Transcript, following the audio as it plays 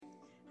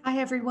Hi,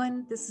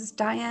 everyone. This is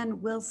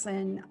Diane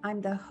Wilson. I'm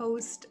the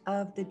host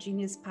of the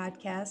Genius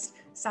Podcast,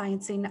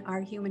 Sciencing Our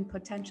Human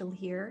Potential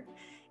here.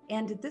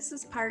 And this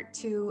is part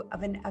 2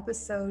 of an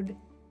episode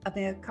of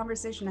a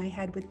conversation I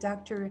had with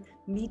Dr.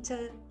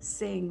 Meeta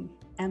Singh,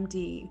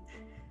 MD.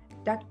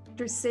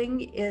 Dr.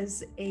 Singh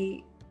is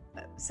a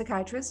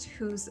psychiatrist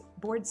who's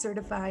board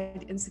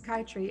certified in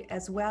psychiatry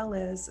as well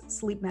as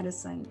sleep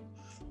medicine.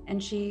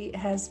 And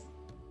she's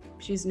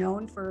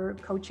known for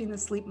coaching the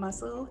sleep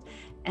muscle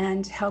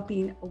and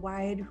helping a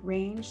wide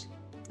range,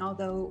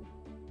 although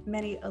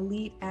many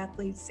elite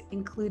athletes,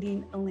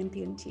 including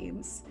Olympian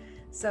teams.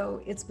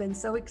 So it's been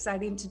so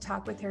exciting to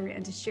talk with her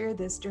and to share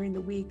this during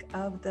the week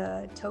of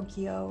the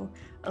Tokyo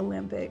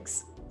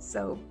Olympics.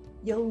 So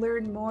you'll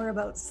learn more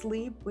about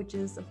sleep, which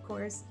is, of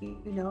course,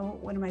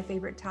 one of my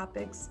favorite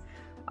topics,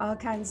 all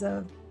kinds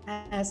of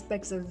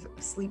aspects of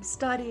sleep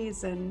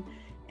studies and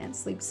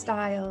sleep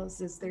styles.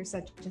 Is there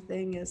such a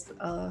thing as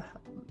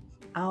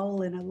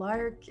owl and a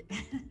lark?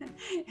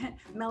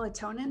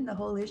 Melatonin, the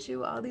whole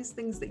issue, all these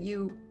things that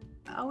you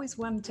always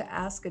wanted to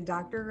ask a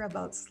doctor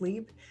about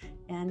sleep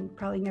and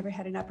probably never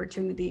had an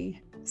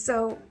opportunity.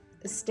 So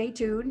stay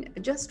tuned.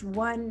 Just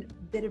one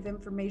bit of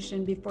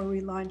information before we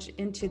launch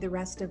into the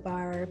rest of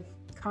our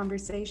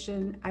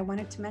conversation. I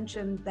wanted to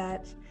mention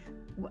that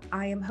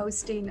I am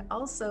hosting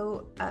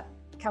also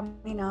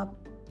coming up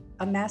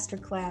a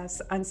masterclass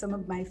on some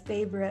of my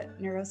favorite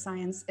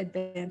neuroscience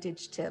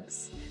advantage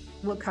tips.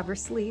 We'll cover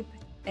sleep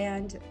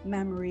and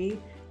memory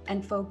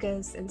and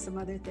focus and some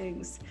other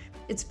things.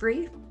 It's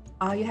free.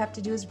 All you have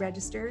to do is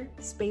register.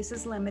 Space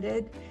is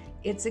limited.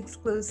 It's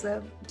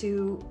exclusive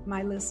to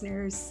my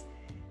listeners.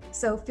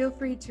 So feel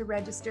free to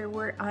register.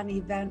 We're on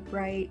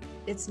Eventbrite.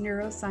 It's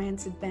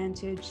Neuroscience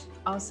Advantage.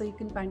 Also, you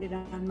can find it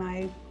on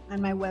my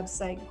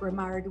website,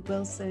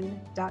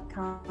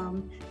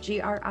 grimardwilson.com,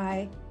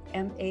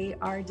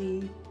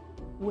 GRIMARD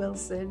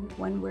Wilson,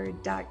 one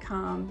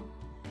word.com,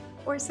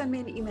 or send me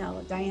an email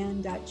at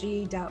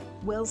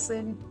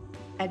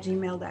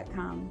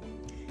diane.g.wilson@gmail.com.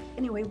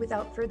 Anyway,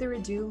 without further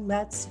ado,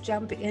 let's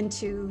jump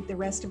into the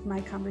rest of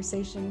my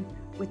conversation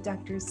with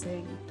Dr.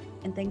 Singh.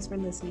 And thanks for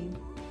listening.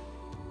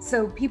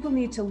 So people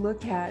need to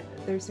look at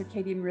their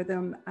circadian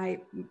rhythm.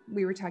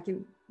 We were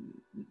talking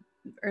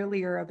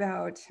earlier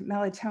about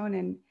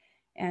melatonin,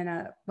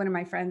 and one of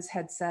my friends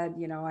had said,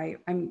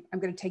 I'm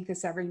going to take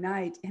this every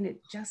night, and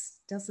it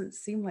just doesn't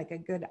seem like a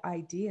good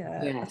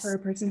idea for a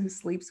person who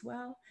sleeps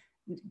well.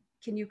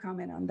 Can you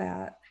comment on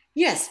that?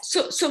 Yes.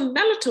 So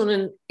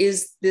melatonin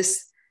is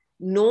this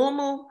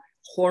normal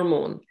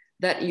hormone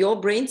that your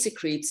brain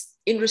secretes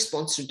in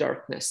response to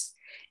darkness.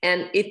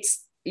 And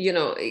it's,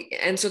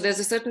 and so there's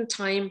a certain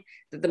time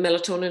that the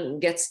melatonin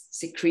gets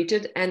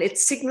secreted, and it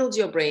signals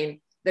your brain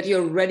that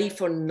you're ready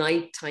for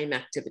nighttime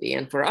activity.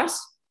 And for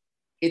us,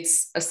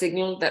 it's a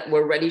signal that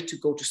we're ready to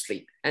go to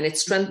sleep, and it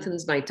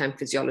strengthens nighttime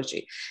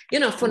physiology.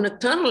 For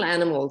nocturnal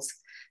animals,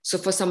 so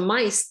for some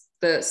mice,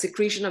 the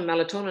secretion of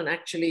melatonin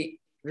actually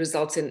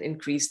results in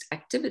increased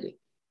activity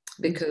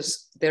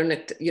because they're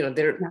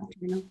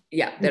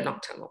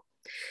nocturnal.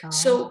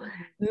 So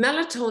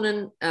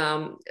melatonin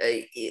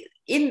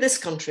in this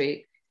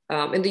country,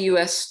 in the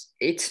US,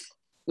 it's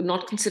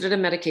not considered a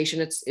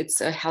medication.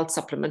 It's a health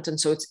supplement, and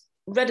so it's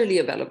readily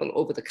available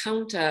over the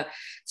counter.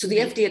 So the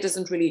FDA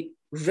doesn't really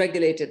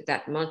regulate it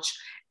that much.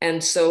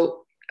 And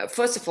so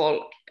first of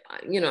all,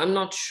 I'm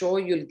not sure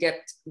you'll get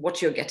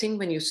what you're getting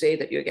when you say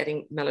that you're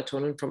getting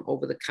melatonin from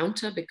over the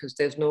counter, because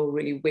there's no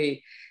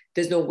way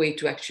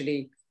to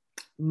actually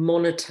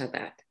monitor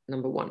that,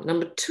 number one.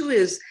 Number two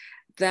is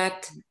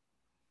that,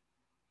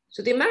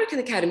 so the American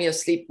Academy of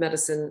Sleep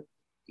Medicine,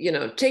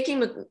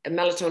 taking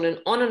melatonin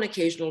on an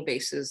occasional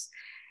basis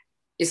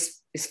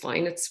is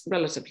fine. It's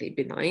relatively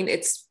benign.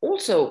 It's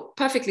also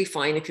perfectly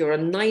fine if you're a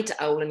night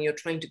owl and you're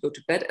trying to go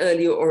to bed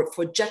earlier, or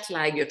for jet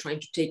lag, you're trying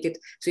to take it.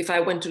 So if I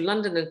went to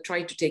London and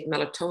tried to take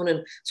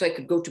melatonin so I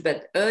could go to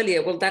bed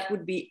earlier, well, that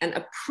would be an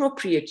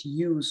appropriate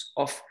use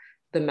of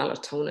the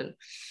melatonin.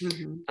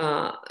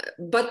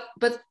 But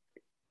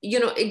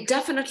it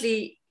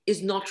definitely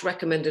is not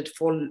recommended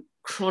for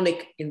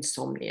chronic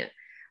insomnia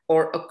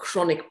or a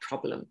chronic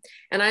problem.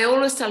 And I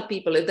always tell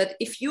people that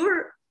if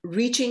you're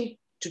reaching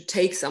to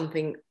take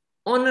something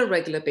on a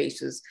regular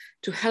basis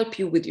to help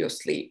you with your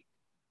sleep,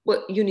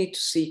 well, you need to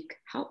seek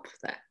help for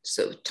that.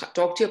 So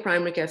talk to your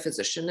primary care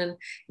physician and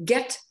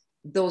get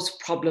those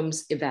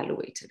problems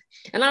evaluated.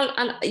 And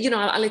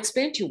I'll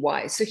explain to you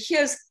why. So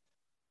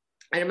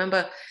I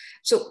remember,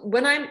 so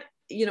when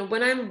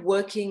I'm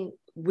working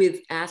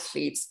with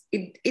athletes,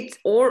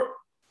 or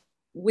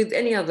with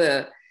any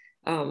other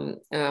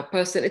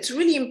person, it's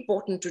really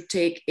important to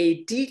take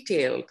a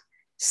detailed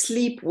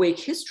sleep-wake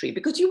history,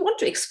 because you want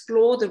to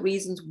explore the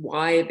reasons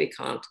why they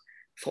can't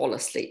fall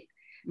asleep.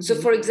 So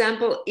for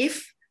example,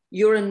 if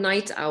you're a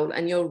night owl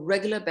and your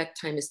regular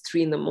bedtime is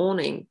 3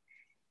 a.m.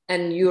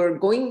 and you're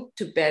going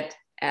to bed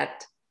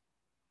at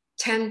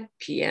 10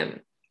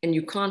 p.m. and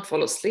you can't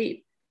fall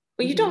asleep,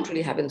 well, you don't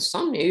really have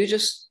insomnia. You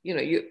just,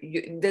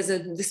 there's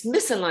this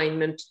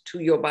misalignment to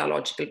your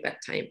biological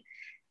bedtime.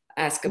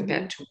 as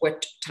compared to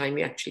what time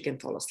you actually can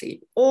fall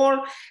asleep?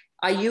 Or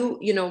are you,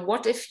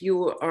 what if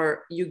you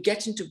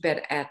get into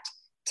bed at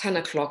 10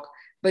 o'clock,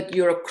 but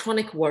you're a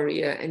chronic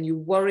worrier and you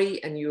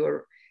worry and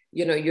you're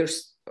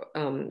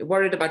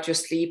worried about your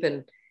sleep,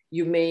 and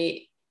you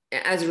may,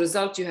 as a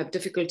result, you have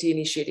difficulty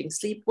initiating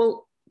sleep.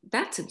 Well,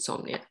 that's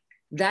insomnia.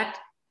 That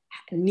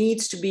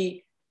needs to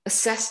be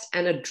assessed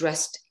and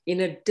addressed in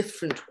a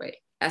different way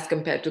as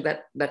compared to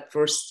that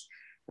first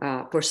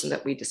person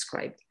that we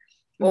described.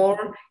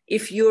 Or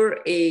if you're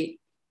if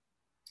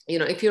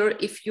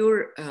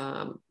you're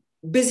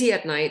busy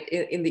at night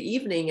in the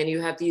evening, and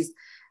you have these,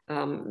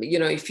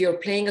 if you're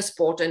playing a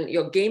sport and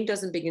your game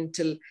doesn't begin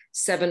till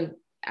 7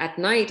 at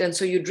night, and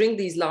so you drink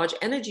these large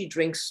energy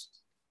drinks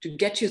to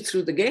get you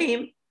through the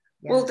game,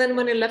 well, then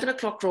when 11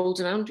 o'clock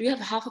rolls around, you have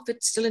half of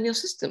it still in your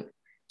system.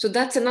 So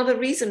that's another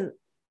reason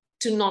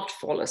to not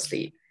fall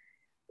asleep,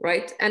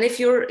 right? And if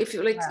you're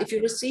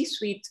a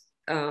C-suite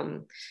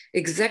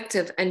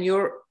executive, and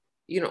you're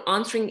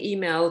answering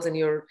emails, and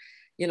you're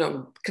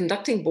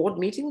conducting board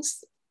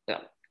meetings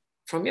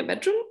from your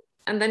bedroom,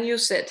 and then you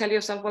tell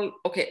yourself, well,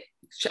 okay,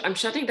 I'm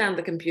shutting down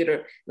the computer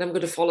and I'm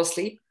going to fall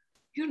asleep.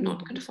 You're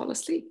not going to fall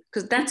asleep,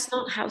 because that's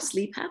not how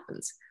sleep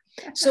happens.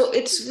 So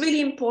it's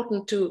really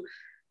important to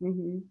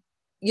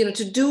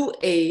to do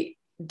a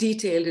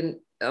detailed and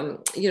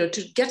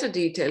to get a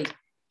detailed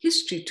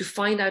history to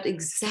find out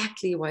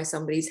exactly why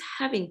somebody's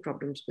having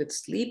problems with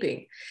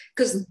sleeping,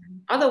 because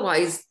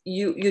otherwise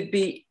you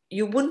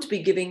wouldn't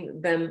be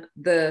giving them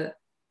the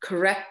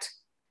correct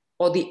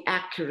or the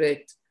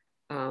accurate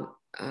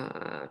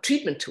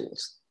treatment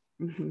tools.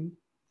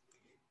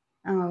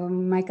 Oh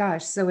my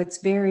gosh. So it's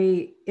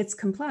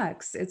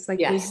complex. It's like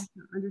we have to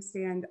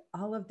understand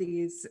all of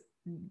these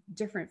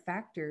different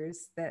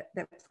factors that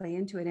play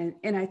into it.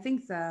 And I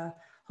think the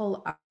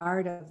whole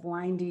art of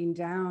winding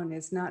down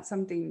is not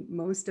something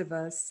most of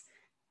us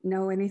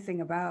know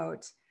anything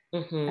about.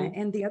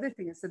 And the other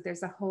thing is that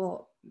there's a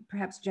whole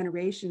perhaps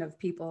generation of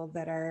people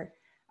that are,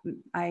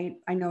 I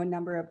know a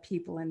number of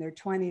people in their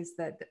 20s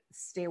that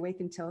stay awake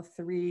until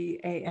 3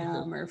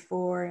 a.m. or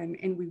 4,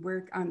 and we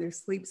work on their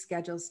sleep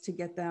schedules to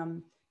get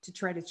them to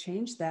try to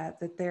change that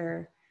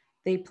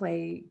they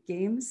play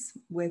games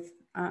with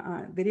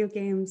video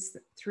games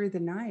through the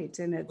night,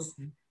 and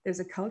there's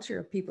a culture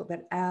of people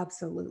that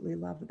absolutely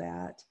love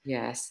that.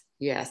 Yes.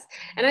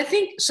 And I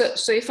think so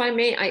if I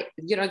may,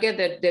 again,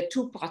 there are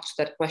two parts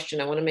to that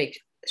question. I want to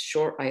make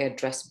sure I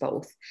address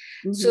both.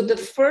 So the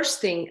first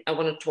thing I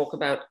want to talk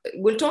about,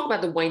 we'll talk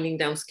about the winding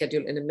down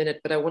schedule in a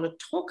minute, but I want to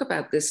talk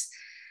about this.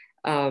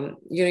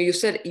 You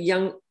said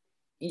young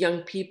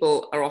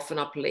people are often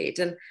up late,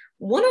 and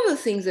one of the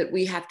things that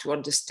we have to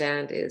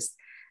understand is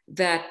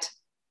that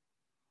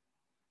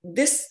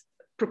this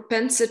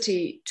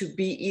propensity to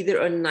be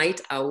either a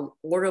night owl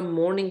or a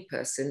morning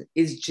person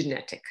is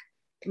genetic.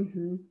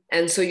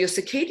 And so your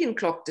circadian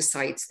clock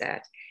decides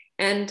that.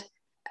 And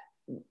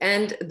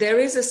there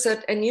is a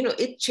certain,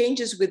 it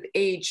changes with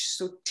age.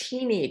 So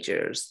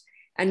teenagers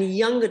and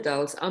young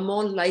adults are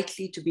more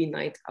likely to be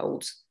night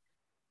owls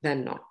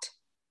than not.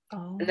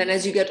 And then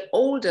as you get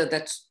older,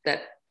 that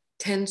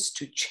tends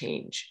to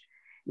change.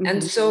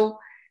 And so,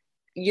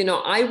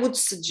 I would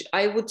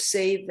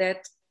say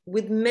that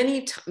with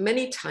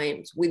many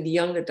times with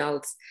young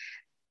adults,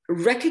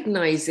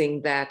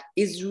 recognizing that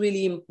is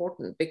really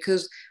important,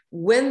 because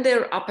when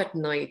they're up at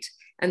night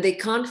and they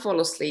can't fall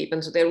asleep,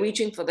 and so they're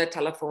reaching for their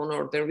telephone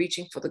or they're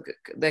reaching for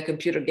their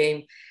computer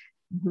game,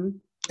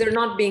 they're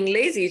not being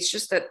lazy. It's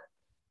just that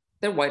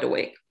they're wide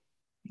awake.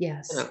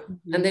 Yes.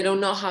 And they don't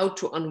know how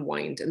to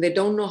unwind, and they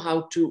don't know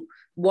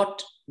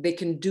what they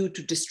can do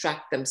to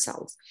distract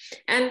themselves.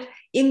 And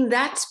in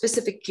that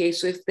specific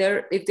case, so if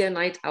they're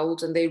night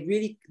owls and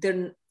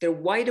they're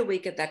wide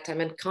awake at that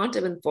time and can't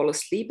even fall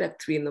asleep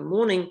at 3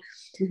 a.m,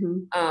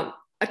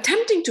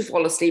 attempting to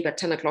fall asleep at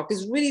 10 o'clock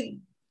is really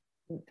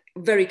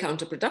very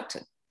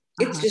counterproductive.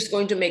 It's just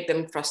going to make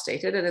them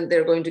frustrated, and then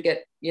they're going to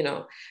get,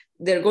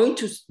 they're going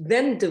to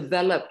then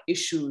develop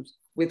issues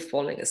with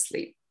falling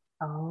asleep.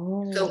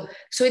 So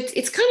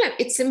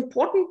it's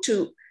important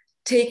to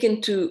take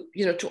into,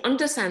 to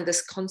understand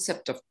this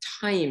concept of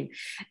time.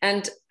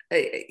 And,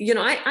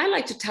 I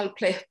like to tell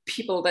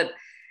people that,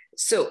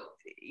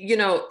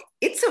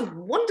 it's a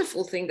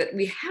wonderful thing that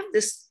we have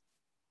this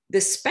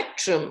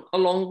spectrum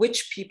along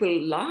which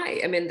people lie.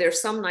 I mean, there's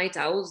some night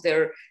owls,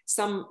 there are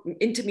some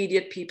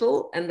intermediate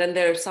people, and then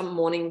there are some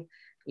morning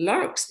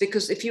larks.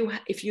 Because if you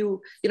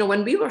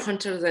when we were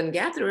hunters and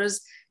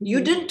gatherers,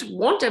 you didn't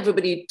want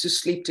everybody to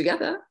sleep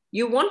together.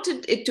 You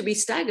wanted it to be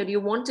staggered. You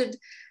wanted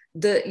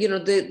the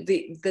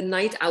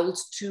night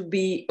owls to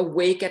be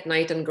awake at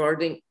night and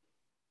guarding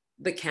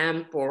the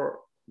camp,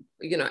 or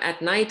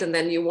at night, and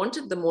then you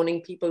wanted the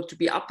morning people to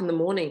be up in the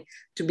morning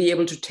to be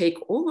able to take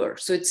over.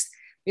 So it's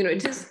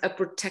it is a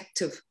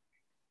protective.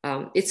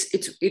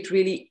 It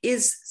really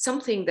is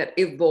something that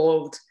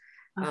evolved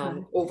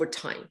over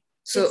time.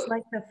 So it's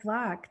like the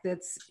flock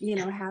that's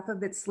half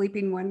of it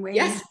sleeping one way,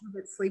 and half of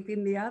it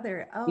sleeping the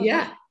other. Oh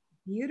yeah,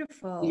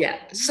 beautiful. Yeah.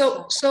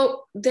 So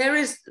there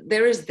is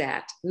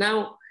that.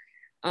 Now,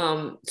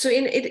 So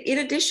in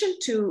addition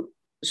to,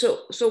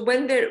 so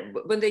when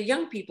they're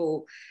young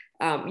people,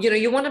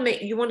 you want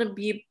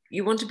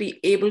to be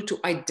able to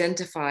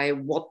identify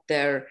what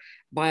their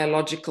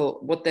biological,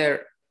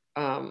 whether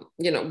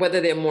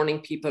they're morning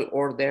people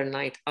or they're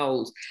night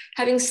owls.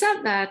 Having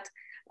said that,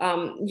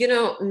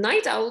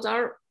 night owls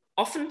are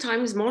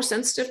oftentimes more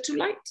sensitive to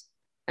light.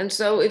 And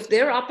so if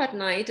they're up at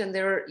night and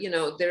they're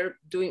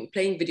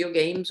playing video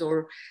games,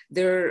 or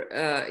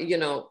they're,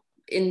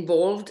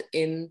 involved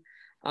in,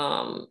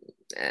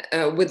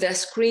 with their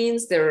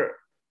screens, they're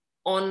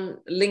on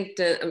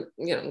LinkedIn,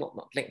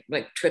 not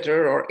like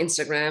Twitter or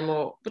Instagram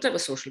or whatever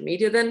social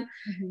media, then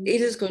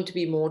it is going to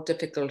be more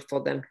difficult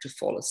for them to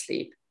fall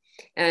asleep.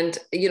 And,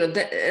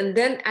 and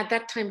then at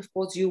that time, of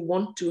course, you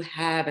want to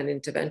have an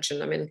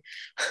intervention. I mean,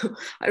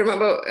 I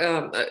remember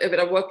when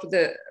I worked with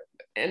an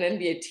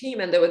NBA team,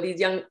 and there were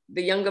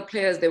the younger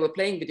players, they were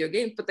playing video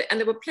games, and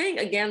they were playing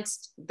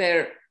against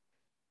their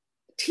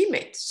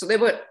teammates. So they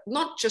were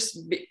not just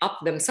up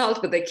themselves,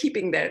 but they're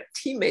keeping their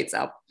teammates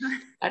up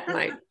at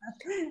night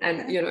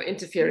and,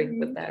 interfering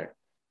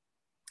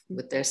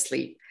with their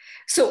sleep.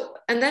 So,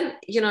 and then,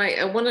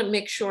 I want to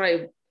make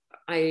sure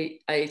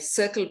I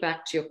circle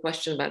back to your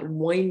question about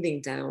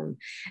winding down,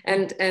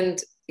 and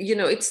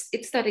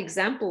it's that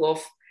example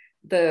of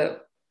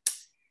the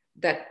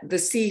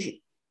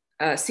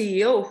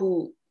CEO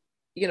who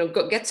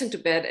gets into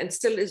bed and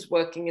still is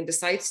working, and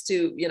decides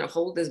to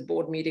hold this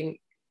board meeting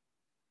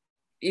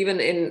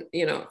even in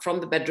from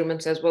the bedroom, and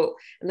says, well,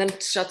 and then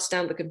shuts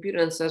down the computer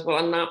and says, well,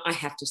 and now I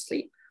have to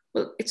sleep.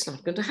 Well, it's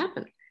not going to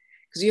happen,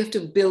 because you have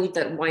to build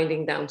that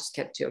winding down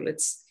schedule.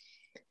 It's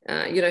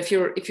if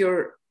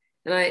you're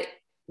and I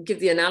give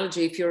the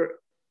analogy, if you're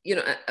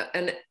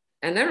an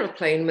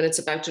aeroplane, when it's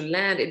about to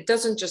land, it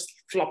doesn't just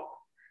flop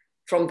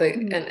from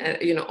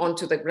the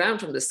onto the ground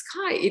from the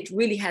sky. It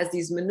really has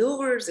these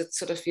maneuvers. It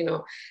sort of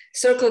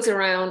circles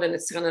around, and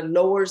it's kind of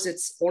lowers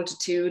its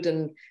altitude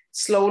and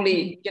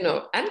slowly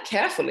and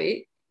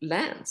carefully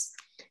lands.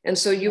 And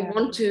so you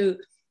want to,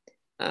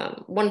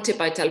 one tip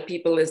I tell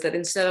people is that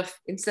instead of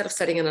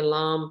setting an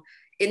alarm,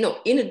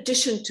 in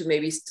addition to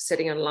maybe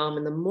setting an alarm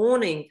in the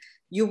morning,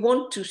 you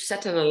want to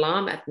set an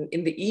alarm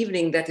in the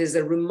evening that is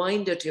a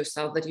reminder to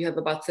yourself that you have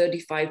about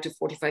 35 to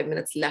 45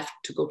 minutes left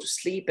to go to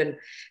sleep. And,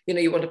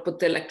 you want to put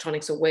the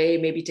electronics away,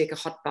 maybe take a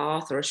hot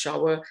bath or a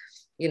shower,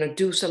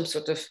 do some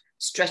sort of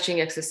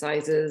stretching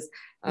exercises,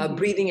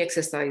 breathing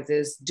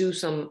exercises, do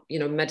some,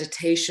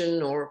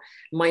 meditation or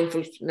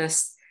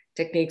mindfulness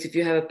techniques. If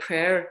you have a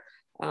prayer,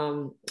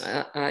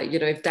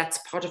 if that's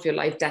part of your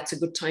life, that's a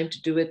good time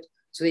to do it,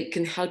 so that it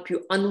can help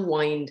you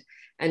unwind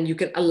and you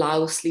can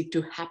allow sleep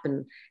to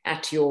happen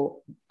at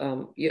your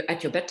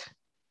bedtime.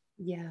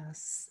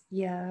 Yes.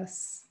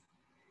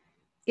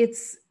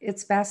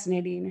 It's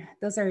fascinating.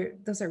 Those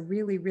are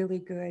really, really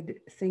good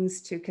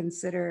things to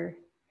consider.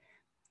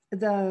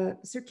 The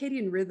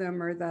circadian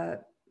rhythm, or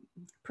the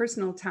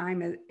personal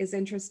time, is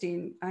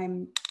interesting.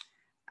 I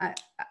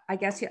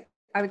guess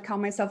I would call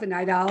myself a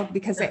night owl,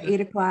 because at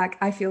 8 o'clock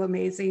I feel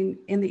amazing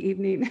in the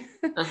evening.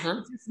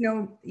 And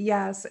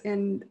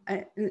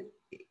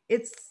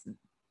it's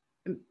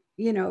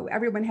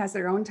everyone has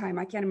their own time.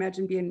 I can't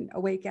imagine being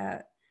awake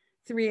at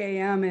 3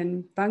 a.m.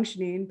 and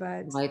functioning,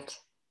 but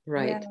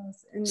right.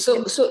 Yes.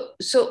 So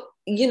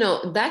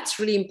that's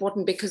really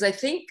important, because I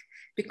think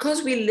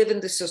because we live in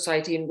this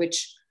society in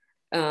which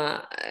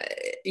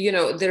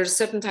there's a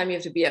certain time you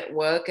have to be at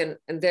work, and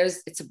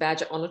it's a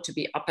badge of honor to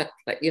be up at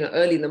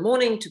early in the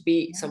morning, to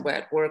be somewhere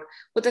at work.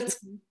 But that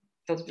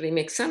doesn't really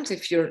make sense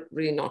if you're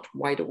really not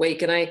wide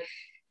awake. And I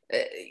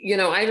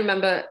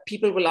remember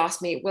people will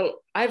ask me,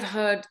 well, I've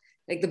heard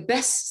like the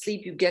best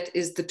sleep you get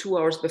is the 2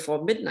 hours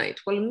before midnight.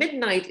 Well,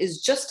 midnight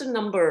is just a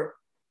number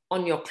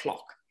on your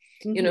clock.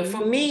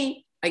 For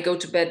me, I go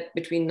to bed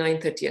between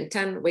 9:30 and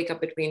 10, wake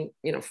up between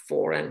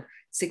 4 and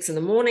 6 in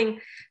the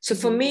morning. So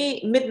for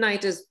me,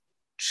 midnight is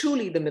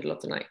truly the middle of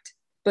the night.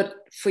 But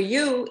for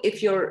you,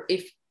 if you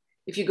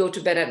go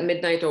to bed at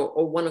midnight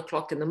or 1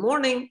 o'clock in the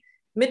morning,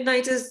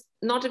 midnight is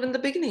not even the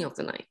beginning of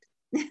the night.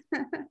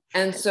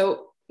 And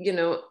so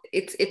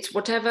it's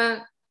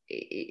whatever.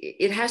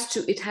 It has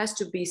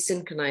to be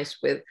synchronized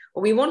with,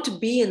 or we want to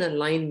be in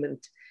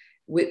alignment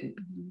with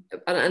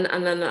an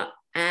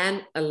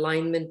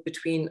alignment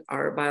between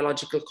our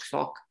biological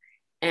clock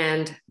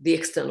and the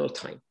external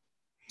time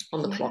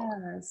on the clock.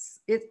 Yes,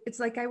 it's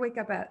like I wake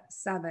up at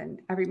 7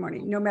 every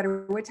morning. No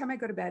matter what time I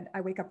go to bed, I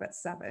wake up at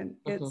 7.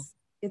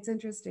 It's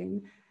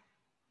interesting.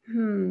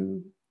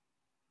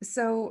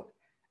 So,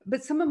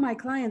 but some of my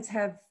clients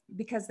have,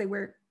 because they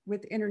work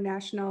with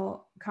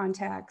international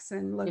contacts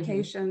and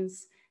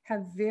locations,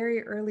 have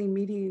very early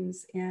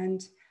meetings,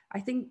 and I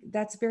think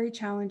that's very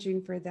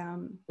challenging for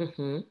them.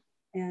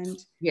 And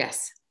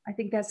yes, I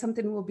think that's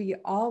something we'll be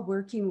all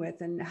working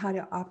with, and how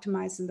to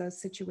optimize in those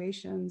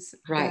situations.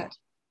 Right.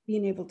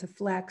 Being able to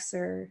flex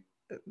or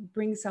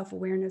bring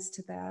self-awareness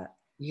to that.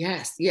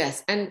 Yes.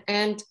 And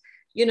I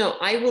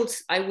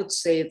would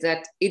say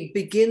that it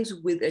begins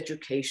with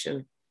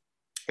education,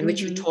 in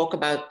which we talk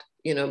about,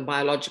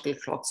 biological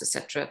clocks,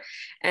 etc.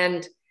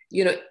 And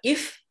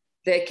if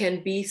there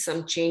can be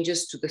some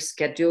changes to the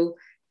schedule,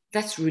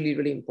 that's really,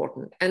 really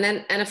important. And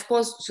of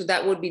course, so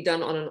that would be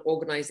done on an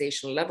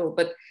organizational level,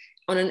 but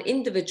on an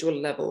individual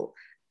level,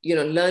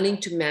 learning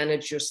to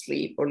manage your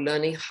sleep or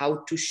learning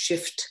how to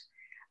shift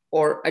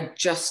or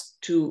adjust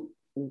to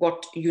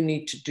what you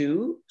need to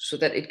do so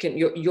that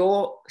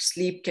your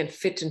sleep can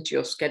fit into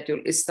your schedule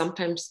is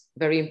sometimes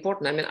very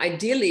important. I mean,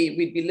 ideally,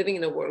 we'd be living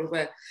in a world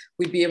where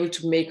we'd be able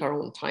to make our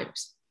own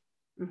times.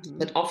 Mm-hmm.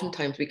 But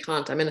oftentimes we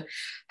can't. I mean,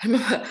 I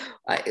remember,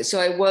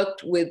 I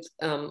worked with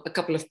a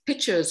couple of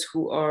pitchers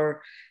who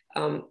are,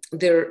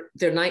 they're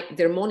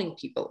morning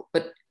people,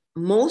 but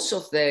most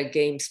of their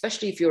games,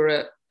 especially if you're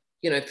a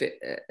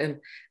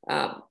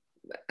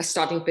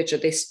starting pitcher,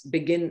 they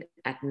begin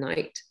at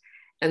night.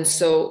 And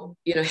so,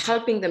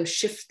 helping them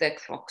shift their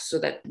clocks so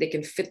that they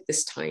can fit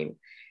this time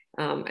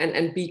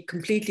and be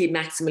completely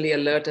maximally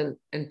alert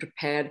and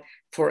prepared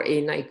for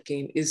a night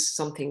game is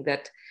something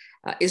that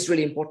is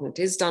really important.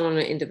 It is done on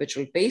an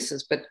individual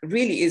basis, but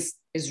really is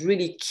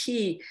really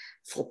key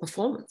for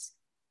performance.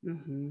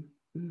 Mm-hmm.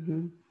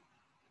 Mm-hmm.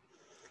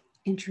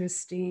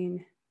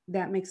 Interesting.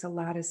 That makes a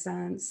lot of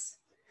sense.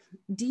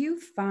 Do you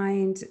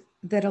find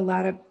that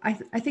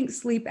I think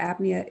sleep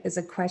apnea is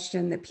a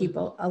question that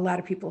a lot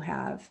of people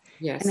have.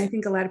 Yes. And I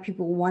think a lot of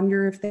people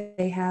wonder if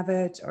they have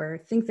it or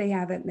think they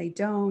have it and they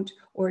don't,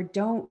 or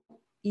don't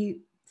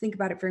think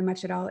about it very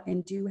much at all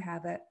and do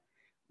have it.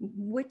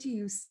 What do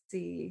you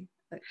see?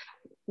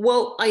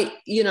 Well, I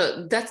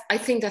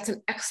think that's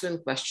an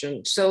excellent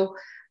question. So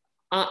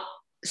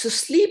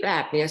sleep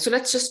apnea, so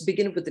let's just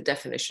begin with the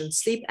definition.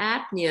 Sleep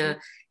apnea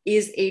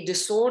is a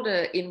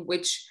disorder in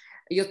which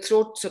your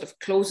throat sort of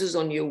closes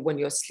on you when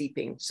you're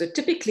sleeping. So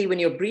typically when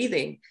you're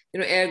breathing,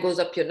 air goes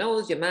up your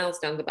nose, your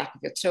mouth, down the back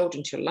of your throat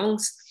into your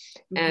lungs.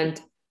 Mm-hmm.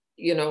 And,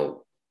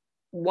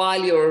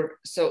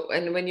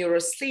 when you're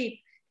asleep,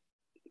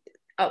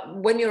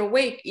 when you're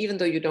awake, even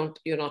though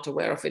you're not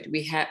aware of it,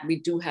 we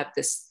do have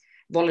this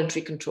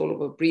voluntary control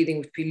over breathing,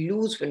 which we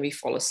lose when we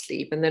fall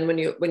asleep. And then when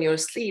you're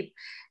asleep,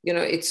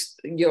 it's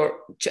your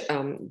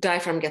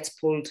diaphragm gets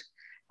pulled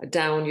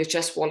down, your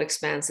chest wall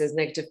expands, there's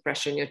negative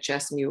pressure in your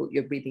chest, and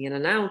you're breathing in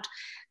and out.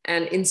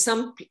 And in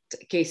some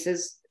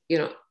cases,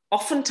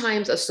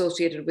 oftentimes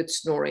associated with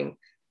snoring,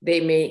 they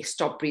may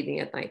stop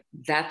breathing at night.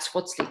 That's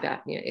what sleep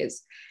apnea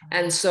is.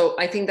 And so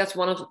I think that's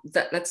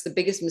that's the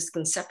biggest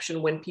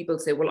misconception when people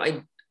say, well,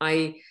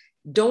 I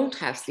don't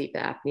have sleep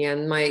apnea.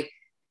 And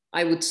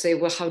I would say,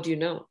 well, how do you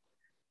know?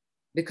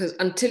 Because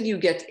until you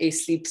get a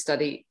sleep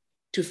study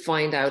to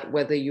find out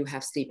whether you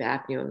have sleep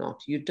apnea or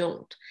not, you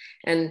don't.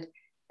 And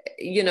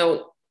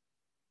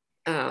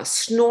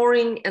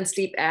snoring and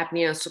sleep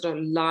apnea sort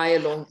of lie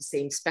along the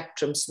same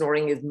spectrum.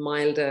 Snoring is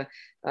milder.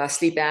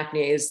 Sleep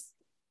apnea is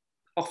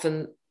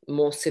often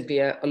more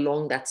severe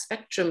along that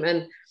spectrum.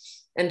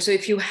 And so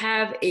if you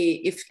have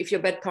if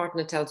your bed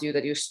partner tells you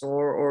that you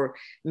snore or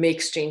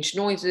make strange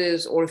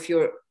noises, or if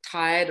you're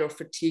tired or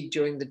fatigued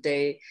during the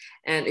day,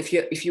 and if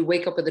you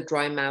wake up with a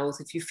dry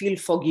mouth, if you feel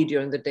foggy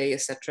during the day,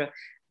 etc.,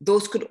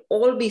 those could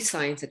all be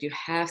signs that you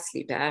have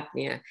sleep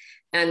apnea.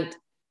 And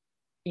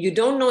you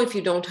don't know if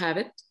you don't have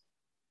it.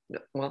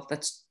 Well,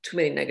 that's too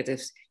many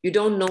negatives. You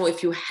don't know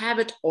if you have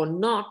it or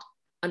not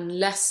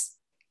unless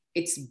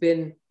it's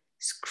been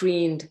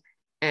screened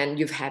and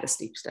you've had a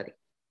sleep study.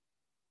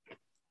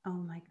 Oh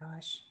my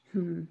gosh.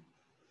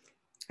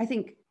 I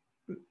think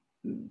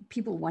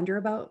people wonder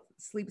about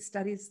sleep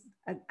studies.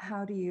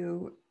 How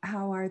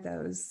are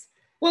those?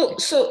 Well,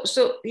 so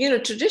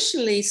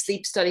traditionally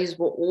what studies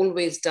were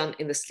always done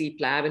in the sleep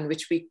lab, in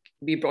which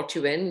we brought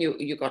you in,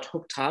 you got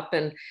hooked up,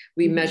 and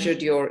we mm-hmm.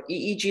 measured your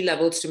EEG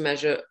levels to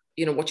measure,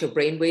 what your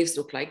brain waves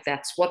look like.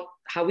 That's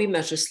how we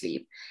measure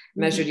sleep.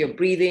 Mm-hmm. Measured your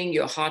breathing,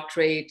 your heart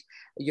rate,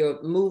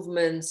 your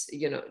movements,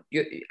 your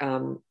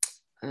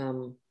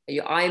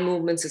eye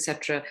movements,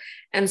 etc.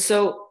 And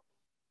so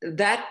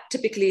that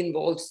typically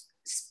involves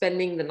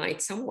spending the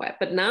night somewhere.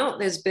 But now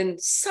there's been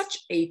such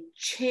a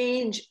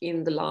change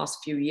in the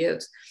last few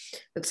years,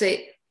 let's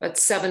say about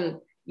 7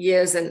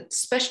 years, and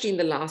especially in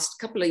the last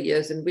couple of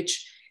years, in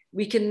which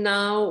we can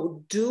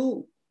now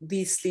do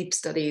these sleep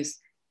studies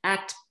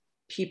at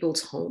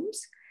people's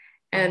homes.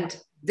 And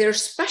they're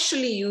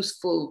especially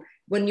useful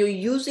when you're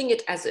using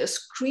it as a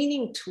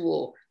screening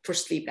tool for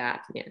sleep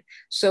apnea.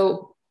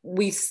 So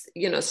we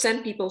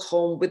send people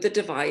home with the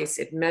device.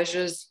 It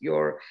measures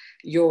your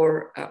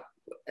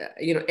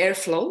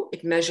airflow,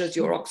 it measures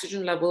your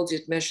oxygen levels,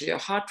 it measures your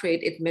heart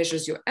rate, it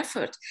measures your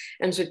effort.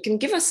 And so it can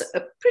give us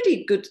a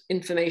pretty good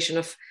information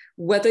of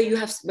whether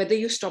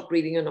you stop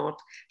breathing or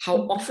not,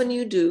 how often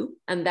you do,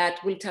 and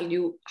that will tell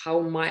you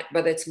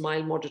whether it's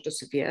mild, moderate, or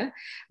severe.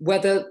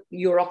 Whether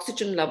your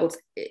oxygen levels,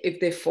 if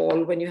they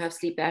fall when you have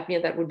sleep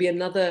apnea, that would be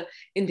another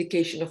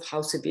indication of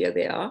how severe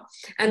they are.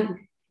 And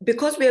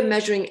because we are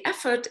measuring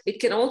effort, it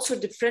can also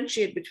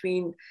differentiate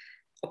between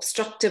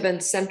obstructive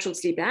and central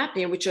sleep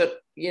apnea, which are,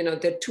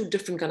 they're two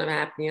different kind of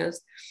apneas.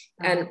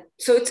 And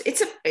so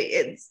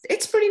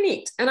it's pretty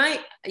neat. And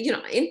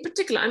in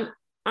particular,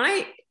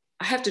 I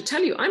have to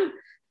tell you, I'm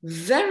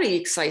very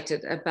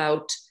excited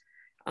about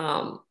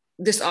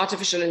this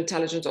artificial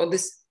intelligence or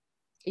this,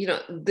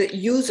 the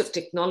use of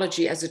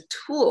technology as a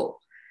tool,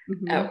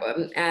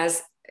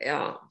 as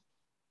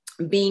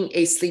being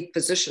a sleep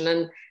physician,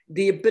 and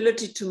the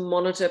ability to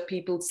monitor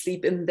people's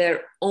sleep in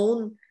their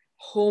own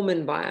home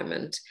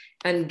environment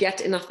and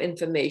get enough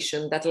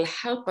information that will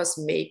help us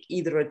make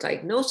either a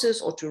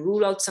diagnosis or to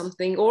rule out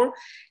something, or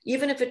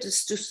even if it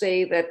is to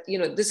say that,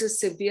 this is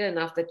severe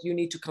enough that you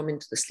need to come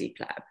into the sleep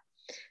lab.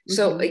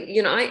 So,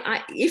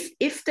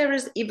 if there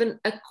is even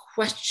a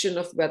question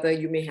of whether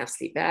you may have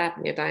sleep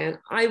apnea, Diane,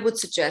 I would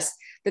suggest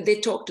that they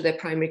talk to their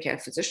primary care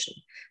physician.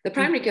 The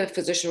primary care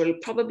physician will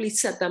probably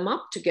set them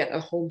up to get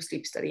a home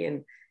sleep study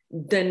and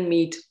then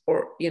meet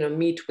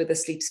with a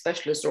sleep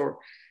specialist, or,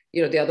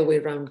 the other way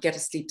around, get a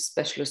sleep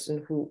specialist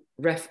and who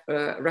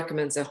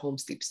recommends a home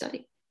sleep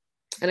study.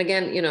 And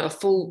again, a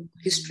full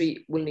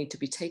history will need to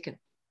be taken.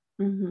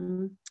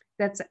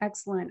 That's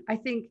excellent. I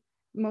think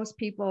most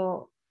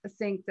people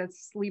think that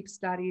sleep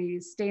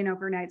studies, staying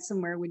overnight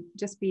somewhere, would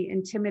just be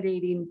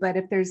intimidating. But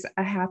if there's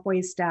a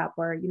halfway step,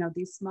 or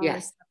these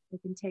smaller steps we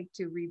can take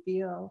to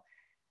reveal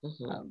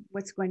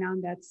what's going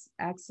on, that's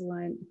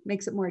excellent.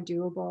 Makes it more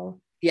doable.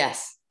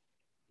 Yes,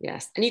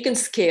 and you can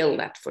scale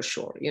that for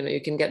sure.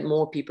 You can get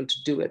more people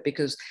to do it,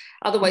 because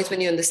otherwise,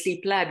 when you're in the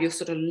sleep lab, you're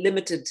sort of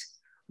limited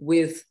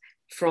with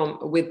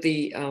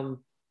the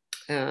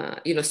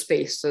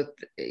space. So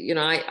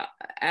I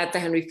at the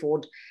Henry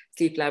Ford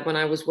Sleep Lab, when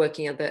I was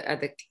working at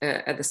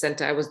the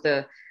center, I was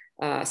the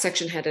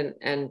section head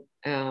and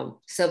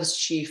service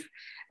chief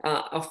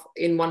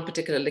in one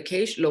particular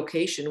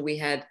location. We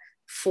had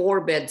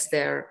 4 beds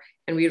there,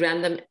 and we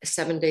ran them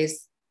 7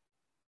 days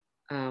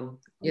a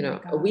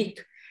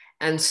week,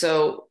 and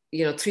so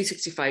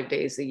 365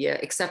 days a year,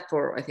 except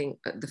for I think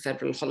the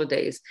federal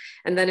holidays.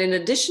 And then in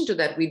addition to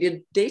that, we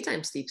did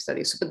daytime sleep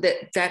studies, but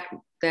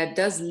that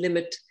does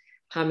limit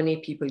how many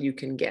people you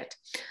can get.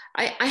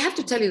 I have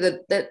to tell you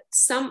that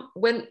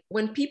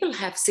when people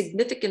have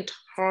significant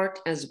heart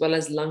as well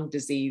as lung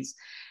disease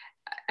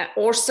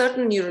or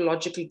certain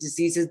neurological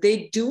diseases,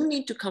 they do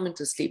need to come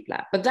into sleep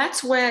lab. But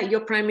that's where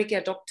your primary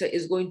care doctor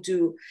is going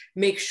to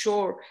make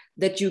sure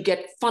that you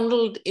get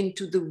funneled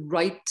into the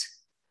right,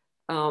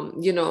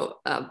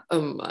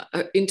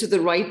 into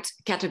the right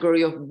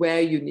category of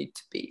where you need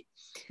to be.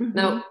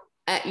 Now,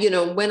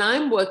 when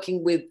I'm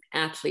working with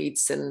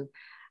athletes and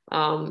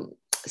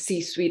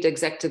C-suite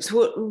executives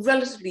who are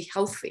relatively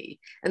healthy,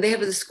 and they have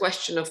this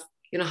question of,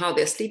 how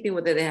they're sleeping,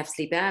 whether they have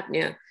sleep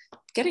apnea,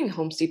 getting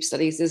home sleep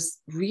studies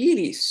is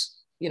really,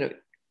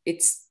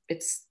 it's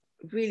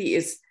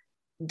really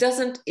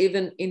doesn't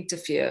even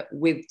interfere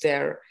with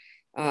their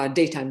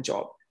daytime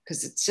job,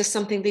 because it's just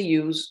something they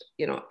use,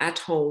 at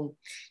home.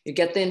 You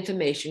get the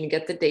information, you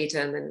get the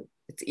data, and then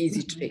it's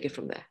easy to take it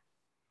from there.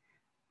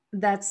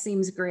 That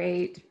seems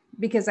great,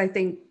 because I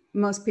think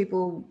most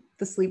people,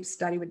 the sleep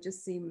study would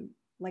just seem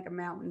like a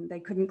mountain they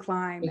couldn't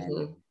climb,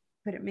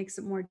 but it makes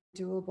it more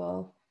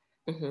doable.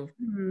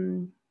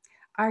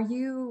 Are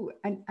you,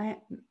 I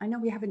know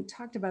we haven't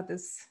talked about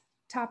this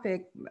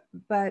topic,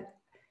 but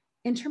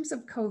in terms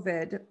of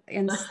COVID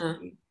and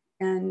sleep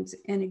and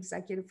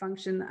executive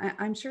function,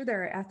 I'm sure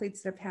there are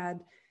athletes that have had,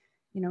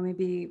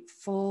 maybe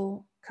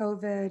full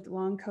COVID,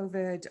 long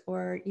COVID,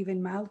 or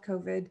even mild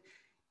COVID.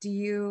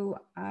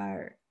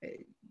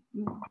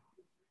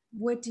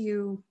 What do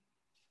you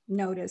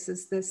notice?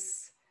 Is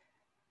this?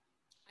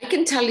 I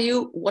can tell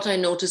you what I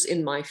notice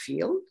in my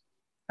field.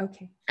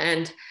 Okay.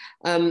 And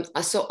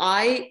so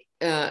I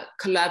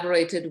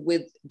collaborated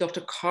with Dr.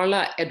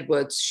 Carla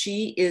Edwards.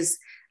 She is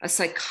a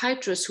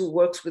psychiatrist who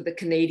works with the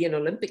Canadian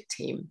Olympic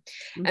team.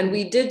 And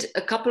we did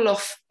a couple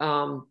of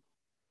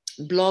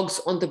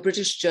blogs on the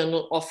British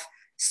Journal of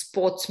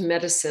Sports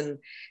Medicine,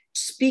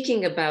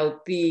 speaking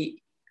about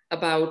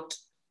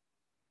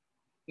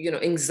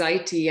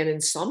anxiety and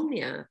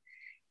insomnia,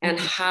 and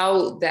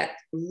how that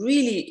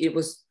really, it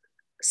was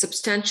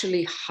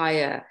substantially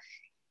higher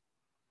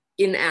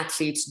in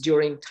athletes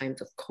during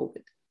times of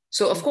COVID.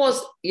 So of course,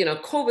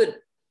 COVID,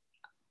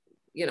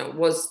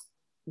 was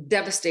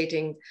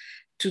devastating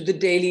to the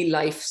daily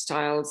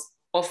lifestyles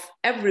of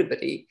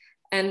everybody,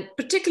 and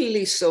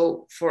particularly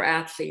so for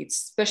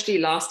athletes. Especially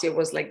last year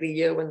was like the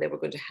year when they were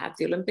going to have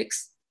the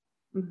Olympics,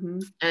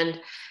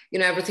 and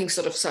everything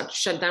sort of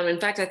shut down. In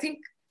fact, I think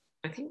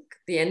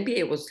the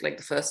NBA was like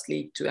the first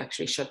league to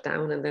actually shut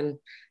down, and then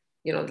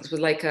this was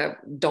like a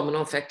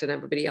domino effect, and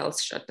everybody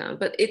else shut down.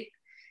 But it,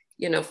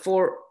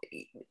 for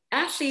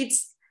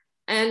athletes,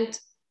 and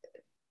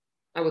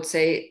I would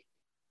say,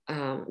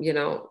 top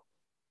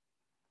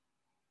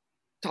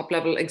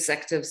level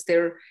executives,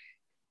 they're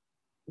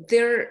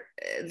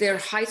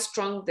high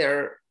strung,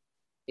 they're,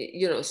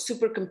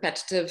 super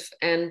competitive,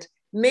 and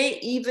may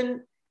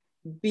even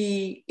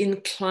be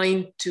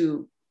inclined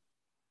to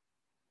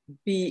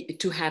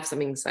have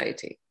some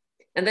anxiety.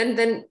 And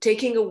then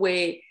taking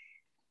away,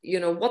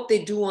 what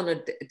they do on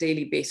a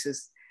daily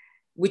basis,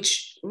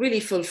 which really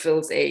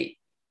fulfills a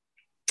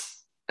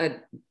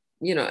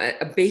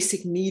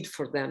basic need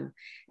for them,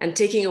 and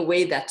taking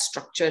away that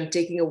structure and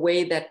taking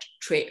away that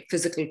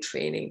physical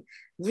training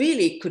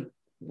really could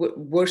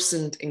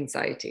worsened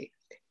anxiety.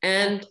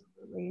 And,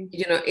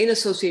 in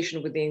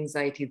association with the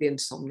anxiety, the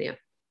insomnia.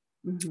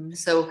 Mm-hmm.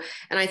 So,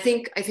 and I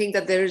think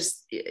that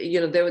there's,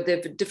 there were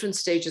different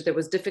stages. There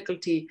was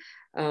difficulty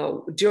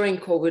during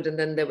COVID, and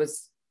then there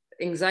was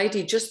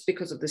anxiety just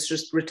because of this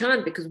just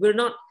return, because we're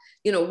not,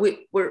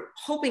 we're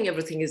hoping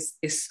everything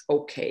is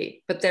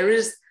okay, but there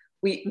is,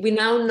 we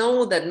now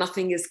know that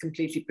nothing is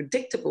completely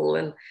predictable.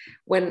 And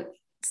when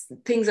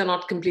things are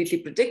not completely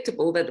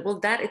predictable,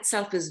 that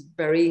itself is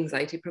very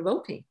anxiety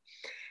provoking.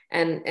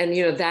 And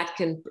that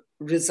can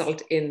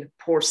result in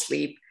poor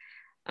sleep.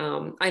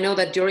 I know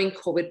that during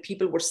COVID,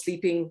 people were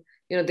sleeping,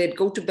 they'd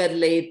go to bed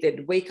late,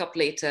 they'd wake up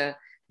later.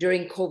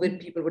 During COVID,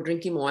 people were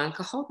drinking more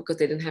alcohol because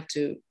they didn't have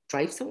to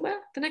drive somewhere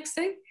the next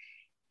day.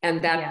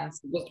 And that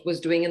was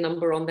doing a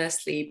number on their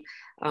sleep.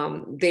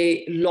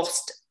 They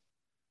lost,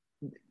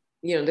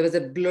 there was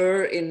a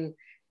blur in,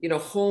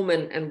 home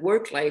and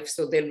work life.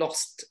 So they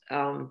lost,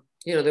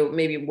 they were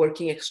maybe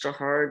working extra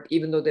hard,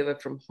 even though they were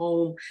from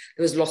home.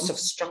 There was loss of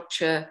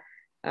structure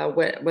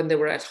when they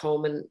were at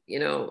home, and,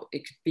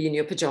 it could be in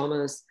your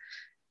pajamas,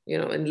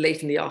 and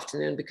late in the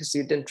afternoon because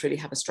you didn't really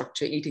have a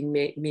structure, eating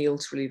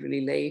meals really,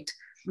 really late.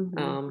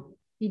 Mm-hmm.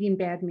 Eating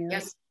bad meals.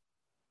 Yes.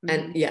 Mm-hmm.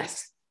 And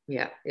yes.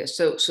 Yeah.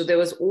 So there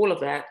was all of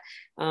that.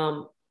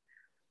 I'll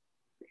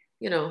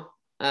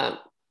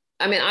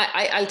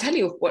tell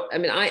you what,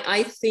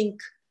 I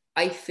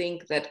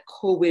think that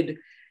COVID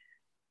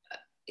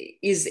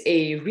is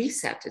a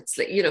reset. It's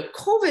like,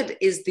 COVID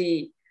is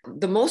the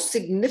most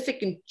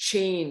significant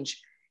change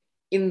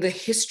in the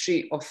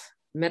history of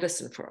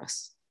medicine for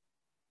us,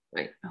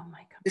 right? Oh my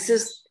God.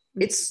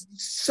 It's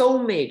so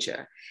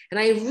major. And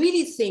I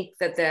really think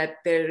that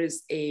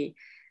there's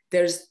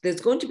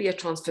going to be a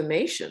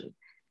transformation,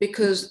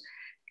 because,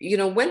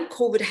 when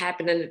COVID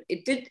happened, and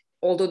it did,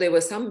 although there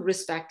were some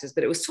risk factors,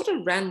 but it was sort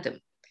of random.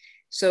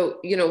 So,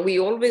 we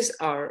always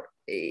are,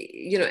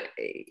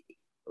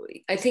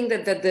 I think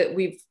that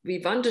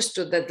we've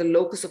understood that the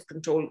locus of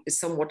control is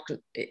somewhat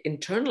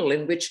internal,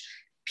 in which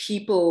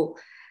people,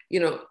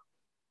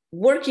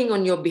 working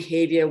on your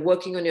behavior,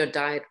 working on your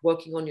diet,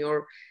 working on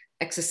your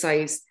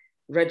exercise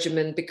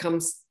regimen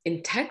becomes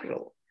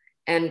integral.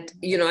 And,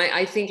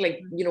 I think,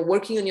 like,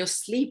 working on your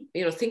sleep,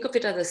 think of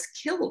it as a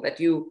skill that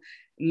you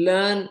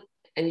learn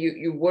and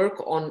you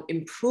work on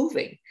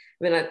improving.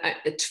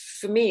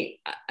 For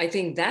me, I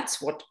think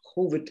that's what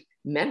COVID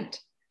meant.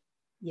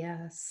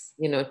 Yes.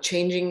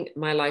 Changing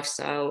my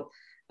lifestyle,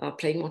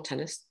 playing more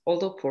tennis,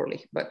 although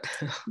poorly, but.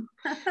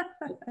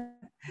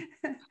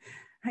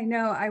 I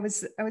know. I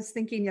was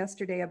thinking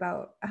yesterday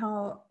about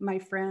how my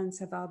friends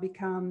have all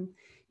become,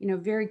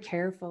 very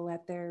careful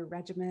at their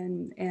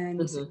regimen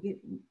and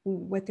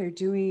what they're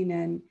doing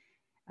and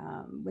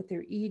what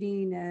they're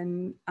eating.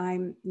 And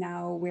I'm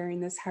now wearing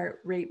this heart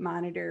rate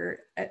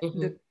monitor at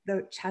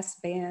the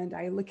chest band.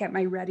 I look at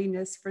my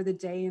readiness for the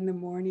day in the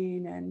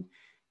morning and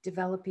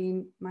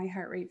developing my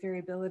heart rate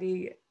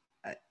variability.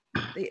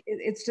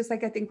 It's just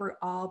like, I think we're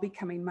all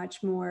becoming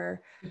much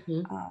more,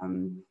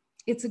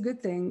 it's a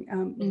good thing,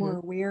 more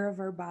aware of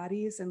our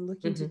bodies and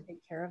looking to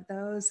take care of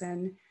those.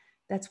 And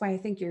that's why I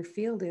think your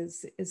field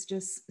is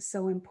just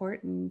so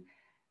important.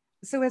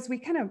 So as we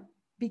kind of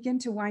begin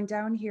to wind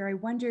down here, I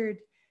wondered,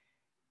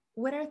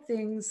 what are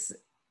things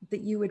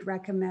that you would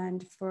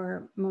recommend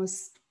for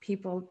most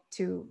people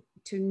to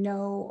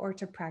know or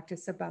to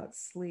practice about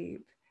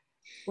sleep?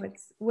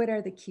 What's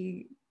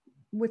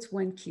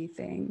one key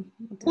thing?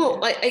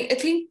 Well, I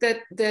think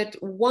that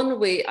one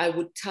way I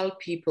would tell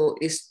people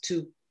is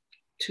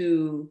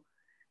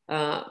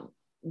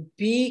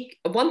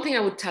one thing I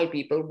would tell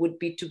people would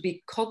be to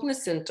be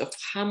cognizant of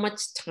how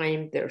much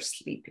time they're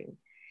sleeping.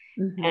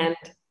 And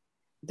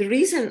the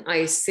reason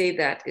I say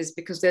that is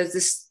because there's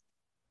this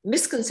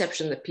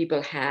misconception that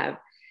people have,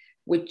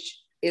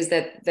 which is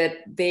that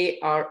they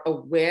are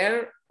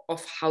aware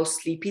of how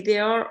sleepy they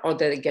are, or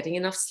they're getting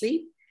enough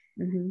sleep.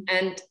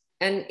 And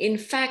in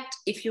fact,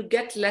 if you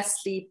get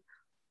less sleep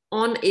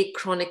on a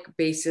chronic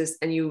basis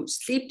and you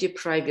sleep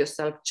deprive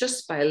yourself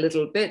just by a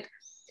little bit,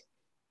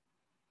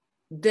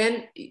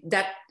 then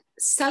that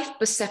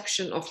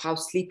self-perception of how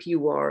sleepy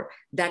you are,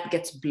 that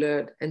gets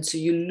blurred. And so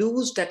you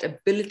lose that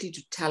ability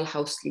to tell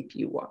how sleepy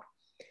you are.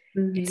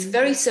 It's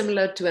very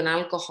similar to an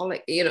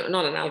alcoholic,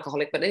 not an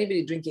alcoholic, but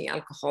anybody drinking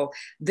alcohol.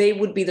 They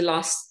would be the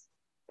last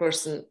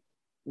person.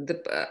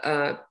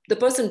 The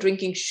person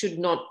drinking should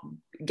not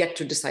get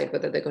to decide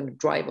whether they're going to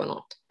drive or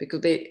not,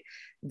 because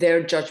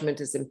their judgment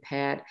is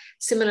impaired.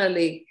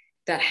 Similarly,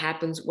 that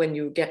happens when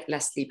you get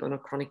less sleep on a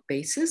chronic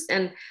basis.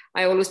 And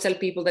I always tell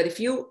people that if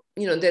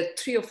there are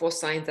 3 or 4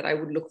 signs that I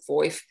would look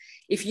for.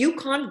 If you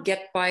can't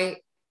get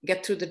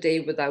through the day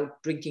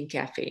without drinking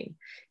caffeine,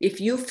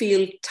 if you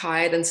feel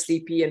tired and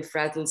sleepy and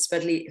frazzled,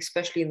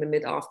 especially in the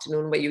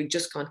mid-afternoon where you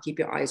just can't keep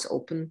your eyes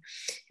open,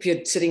 if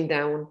you're sitting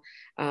down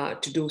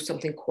to do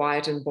something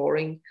quiet and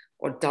boring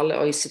or dull,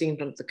 or you're sitting in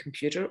front of the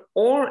computer,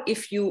 or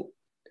if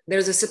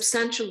there's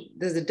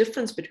a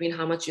difference between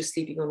how much you're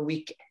sleeping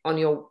on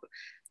your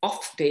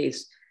off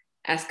days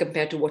as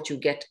compared to what you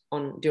get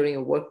on during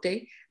a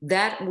workday,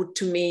 that would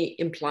to me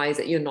implies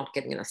that you're not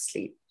getting enough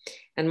sleep.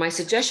 And my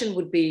suggestion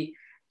would be,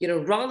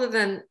 rather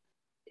than,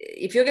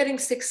 if you're getting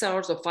 6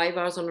 hours or 5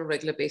 hours on a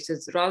regular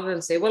basis, rather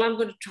than say, well, I'm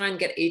going to try and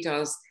get 8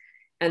 hours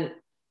and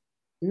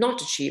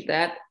not achieve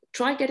that,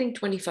 try getting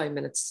 25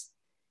 minutes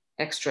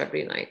extra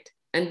every night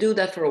and do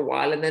that for a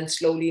while, and then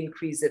slowly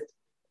increase it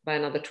by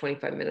another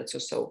 25 minutes or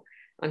so,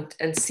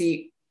 and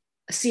see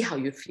how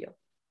you feel.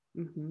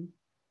 Mm-hmm.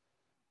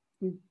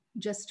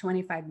 Just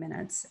 25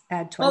 minutes,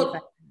 add 25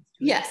 minutes.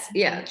 Yes,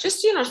 yeah,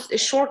 just, a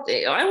short,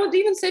 I would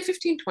even say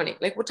 15, 20,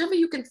 like whatever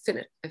you can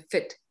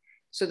fit,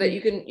 so that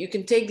you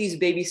can take these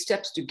baby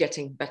steps to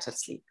getting better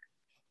sleep.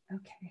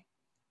 Okay,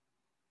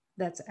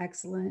 that's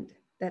excellent.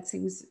 That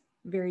seems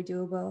very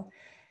doable.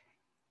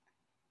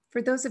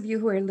 For those of you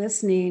who are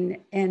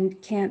listening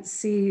and can't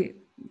see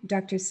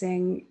Dr.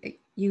 Singh,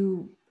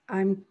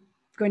 I'm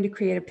going to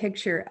create a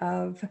picture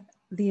of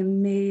the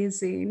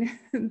amazing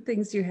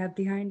things you have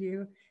behind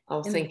you.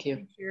 Oh, thank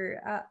you.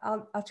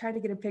 I'll try to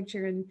get a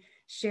picture and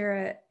share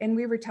it. And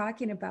we were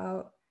talking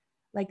about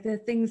like the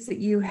things that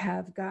you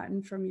have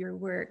gotten from your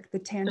work, the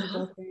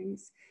tangible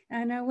things.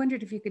 And I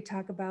wondered if you could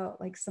talk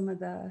about like some of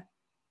the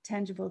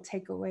tangible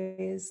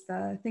takeaways,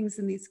 the things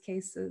in these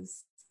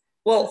cases.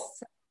 Well,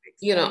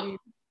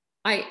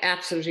 I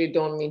absolutely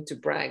don't mean to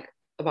brag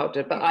about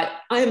it, but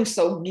I am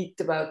so geeked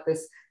about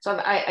this.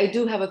 So I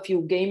do have a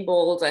few game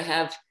balls. I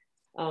have,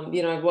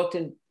 I've worked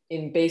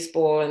in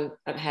baseball, and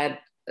I've had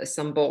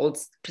some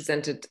balls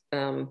presented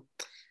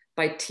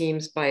by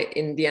teams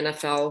in the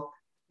NFL,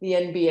 the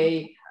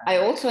NBA. I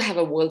also have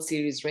a World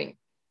Series ring.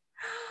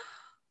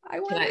 I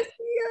want to see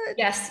it.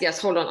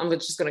 Yes. Hold on. I'm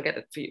just going to get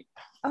it for you.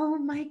 Oh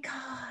my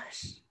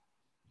gosh.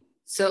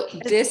 So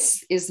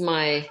this is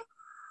my,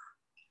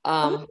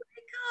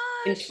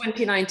 in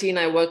 2019,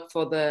 I worked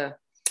for the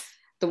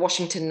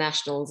Washington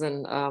Nationals,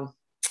 and,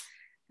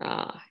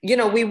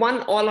 we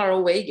won all our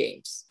away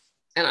games.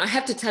 And I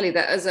have to tell you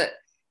that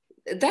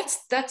that's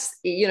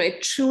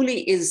it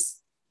truly is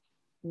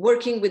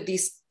working with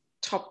these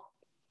top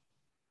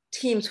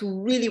teams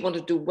who really want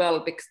to do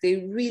well, because they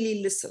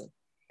really listen.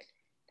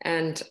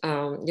 And,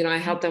 I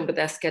help them with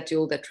their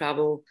schedule, their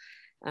travel.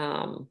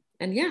 And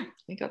yeah,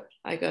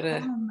 I got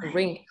a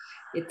ring.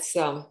 It's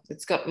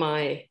got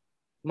my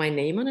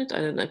name on it.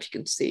 I don't know if you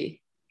can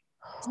see.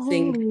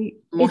 Singh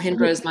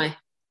Mohindra is my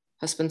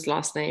husband's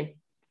last name.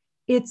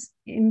 It's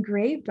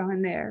engraved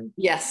on there.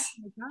 Yes.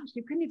 Oh my gosh,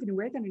 you couldn't even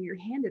wear that on your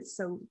hand. It's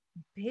so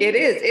big. It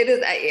is.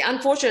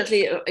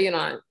 Unfortunately,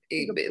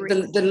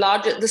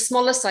 the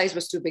smaller size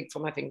was too big for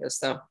my fingers,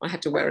 so I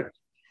had to wear it.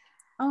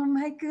 Oh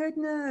my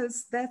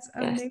goodness, that's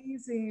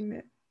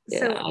amazing. Yeah,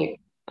 so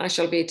I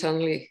shall be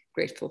eternally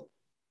grateful.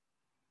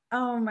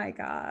 Oh my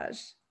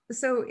gosh.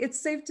 So it's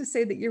safe to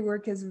say that your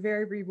work is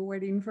very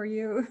rewarding for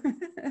you.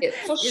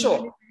 For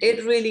sure.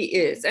 It really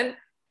is.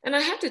 And I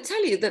have to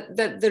tell you that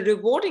the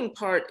rewarding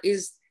part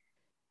is,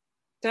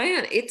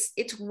 Diane, it's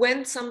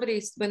when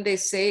they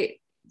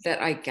say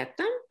that I get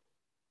them.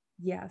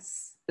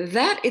 Yes.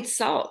 That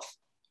itself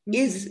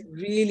is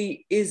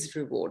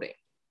rewarding,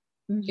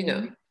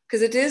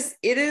 because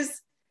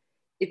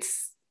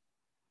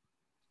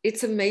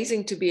it's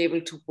amazing to be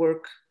able to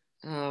work,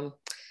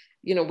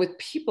 with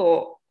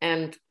people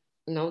and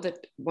know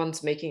that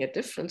one's making a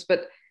difference.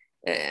 But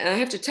I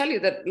have to tell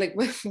you that, like,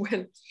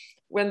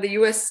 when the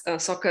US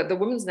soccer, the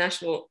women's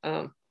national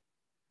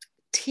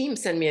team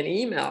sent me an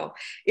email,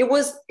 it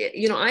was,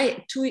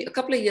 a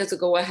couple of years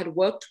ago, I had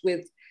worked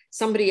with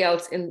somebody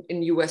else in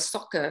US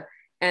soccer,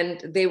 and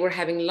they were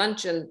having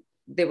lunch, and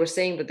they were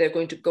saying that they're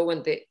going to go,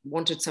 and they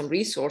wanted some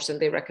resource, and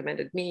they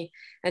recommended me.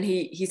 And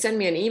he sent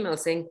me an email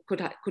saying,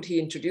 could he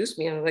introduce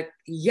me? And I was like,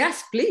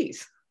 yes,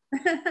 please.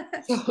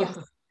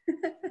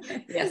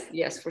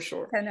 Yes, for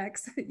sure.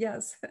 10x,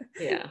 yes.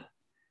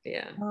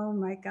 Yeah. Oh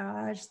my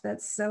gosh,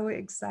 that's so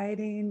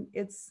exciting.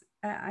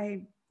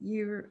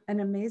 You're an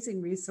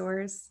amazing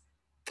resource.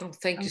 Oh,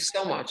 thank you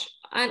so much.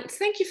 And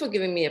thank you for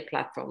giving me a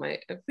platform. I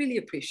really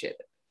appreciate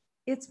it.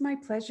 It's my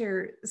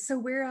pleasure. So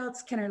where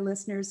else can our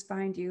listeners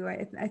find you?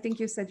 I think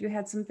you said you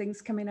had some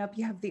things coming up.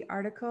 You have the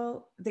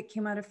article that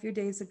came out a few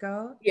days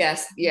ago.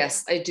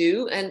 Yes, I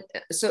do. And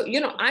so,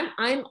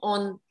 I'm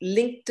on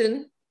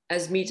LinkedIn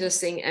as Meeta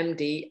Singh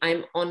MD.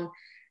 I'm on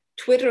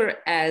Twitter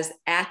as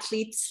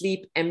Athlete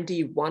Sleep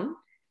MD1.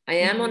 I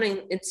am on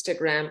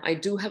Instagram. I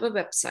do have a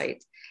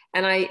website,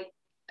 and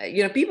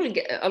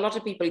a lot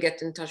of people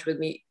get in touch with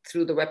me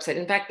through the website.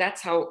 In fact,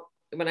 that's how,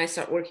 when I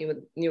start working with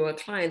newer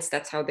clients,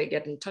 that's how they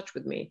get in touch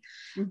with me.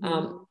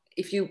 I'm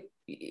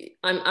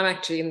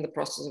actually in the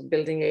process of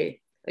building a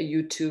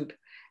YouTube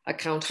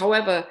account.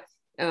 However,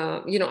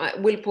 I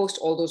will post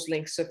all those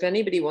links. So if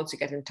anybody wants to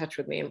get in touch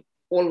with me, I'm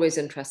always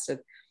interested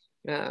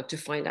to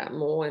find out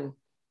more. And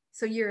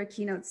so you're a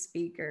keynote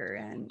speaker.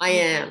 And I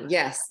am,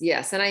 yes.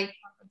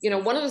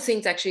 And one of the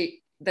things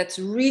actually that's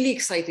really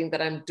exciting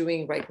that I'm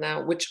doing right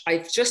now, which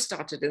I've just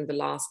started in the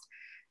last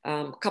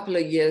couple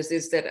of years,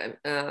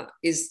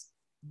 is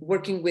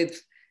working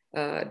with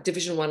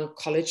Division I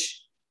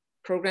college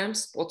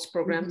programs, sports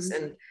programs.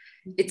 And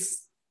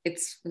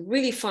it's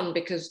really fun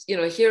because,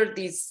 here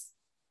these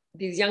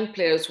young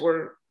players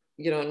were,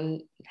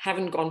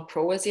 haven't gone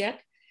pro as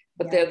yet,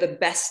 but they're the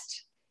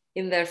best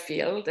in their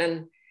field.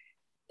 And,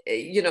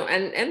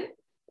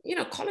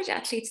 college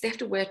athletes, they have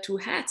to wear two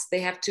hats.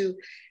 They have to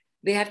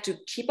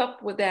keep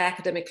up with their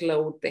academic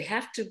load. They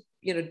have to,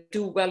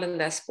 do well in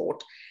their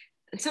sport.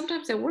 And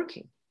sometimes they're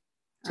working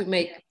to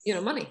make,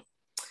 money.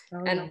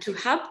 And to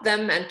help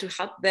them and to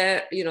help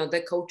their,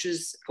 their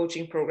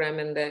coaching program,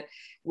 and they're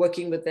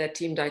working with their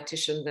team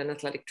dietitians and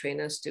athletic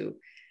trainers to,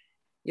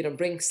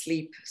 bring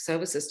sleep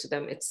services to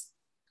them.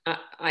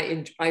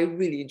 I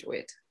really enjoy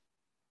it.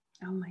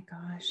 Oh my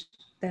gosh,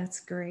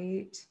 that's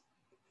great.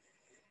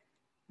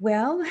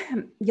 Well,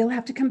 you'll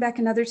have to come back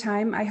another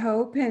time, I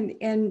hope,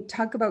 and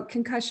talk about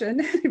concussion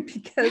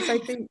because I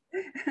think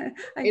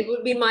it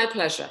would be my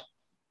pleasure.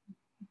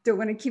 Don't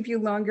want to keep you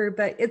longer,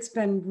 but it's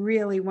been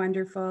really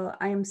wonderful.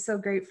 I am so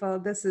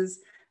grateful.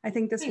 I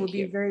think this will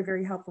be very,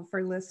 very helpful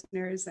for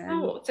listeners.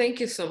 And thank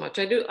you so much.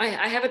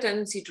 I have a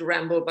tendency to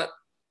ramble, but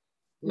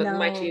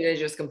my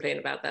teenagers complain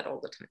about that all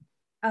the time.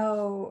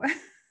 Oh,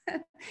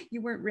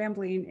 you weren't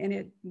rambling,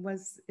 and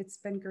it's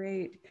been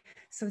great.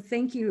 So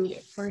thank you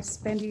for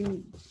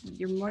spending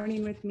your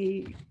morning with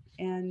me.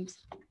 And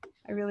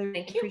I really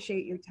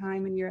appreciate your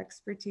time and your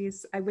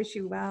expertise. I wish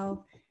you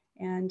well.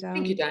 And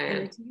thank you, Diane.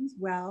 Your team's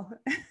well.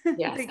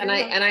 Yes, and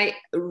I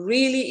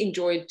really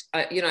enjoyed.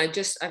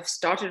 I've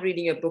started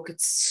reading your book.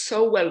 It's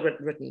so well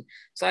written.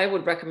 So I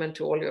would recommend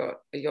to all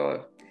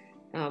your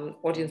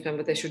audience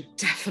members, they should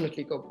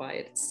definitely go buy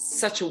it. It's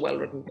such a well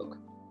written book.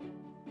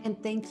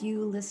 And thank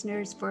you,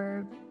 listeners,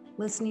 for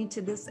listening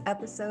to this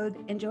episode.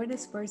 And join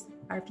us for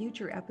our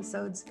future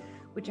episodes,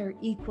 which are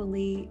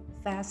equally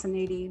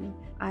fascinating.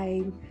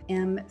 I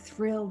am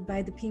thrilled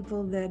by the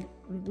people that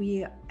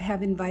we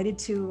have invited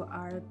to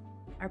our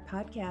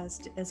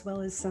podcast, as well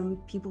as some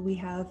people we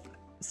have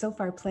so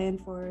far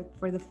planned for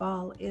the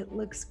fall. It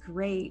looks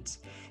great.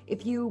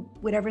 If you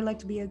would ever like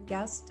to be a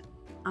guest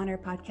on our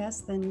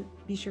podcast, then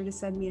be sure to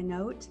send me a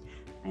note.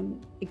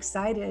 I'm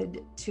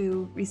excited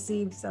to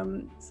receive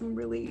some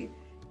really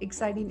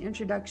exciting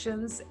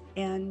introductions.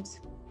 And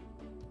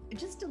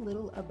just a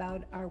little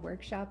about our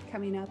workshop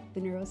coming up, the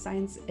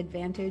Neuroscience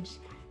Advantage.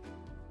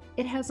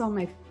 It has all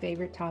my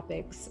favorite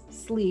topics.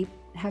 Sleep,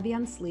 heavy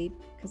on sleep,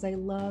 because I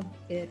love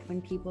it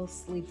when people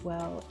sleep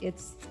well.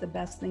 It's the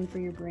best thing for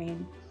your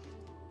brain.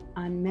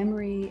 On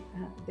memory,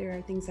 there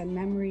are things on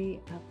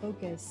memory,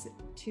 focus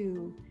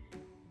too,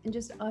 and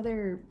just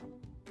an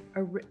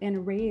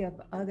array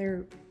of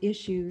other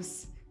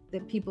issues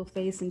that people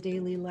face in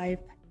daily life.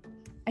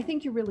 I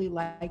think you really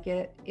like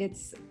it.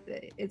 It's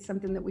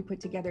something that we put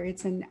together.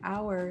 It's an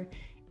hour.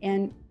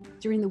 And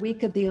during the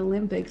week of the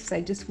Olympics,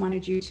 I just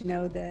wanted you to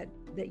know that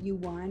you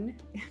won.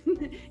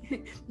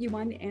 You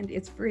won, and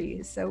it's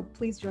free. So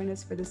please join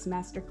us for this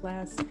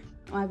masterclass.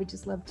 I would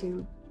just love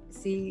to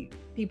see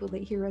people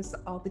that hear us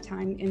all the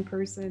time in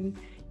person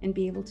and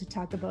be able to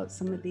talk about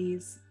some of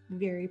these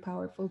very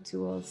powerful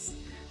tools.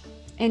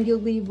 And you'll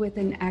leave with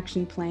an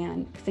action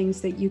plan,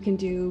 things that you can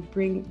do,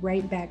 bring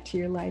right back to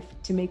your life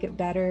to make it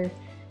better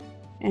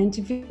and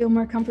to feel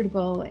more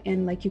comfortable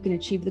and like you can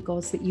achieve the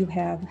goals that you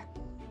have.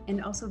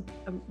 And also,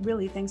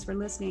 really, thanks for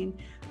listening.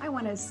 I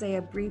want to say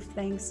a brief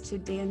thanks to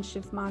Dan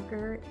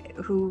Schiffmacher,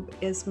 who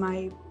is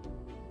my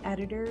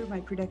editor, my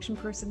production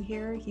person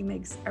here. He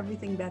makes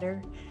everything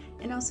better.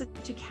 And also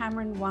to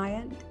Cameron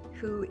Wyant,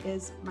 who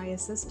is my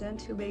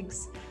assistant, who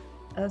makes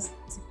us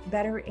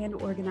better and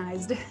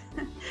organized.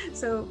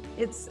 So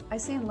I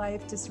say in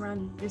life to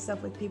surround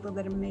yourself with people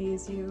that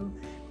amaze you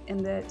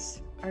and that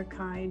are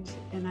kind.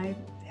 And I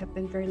have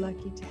been very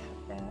lucky to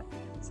have that.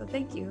 So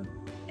thank you,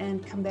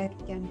 and come back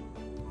again.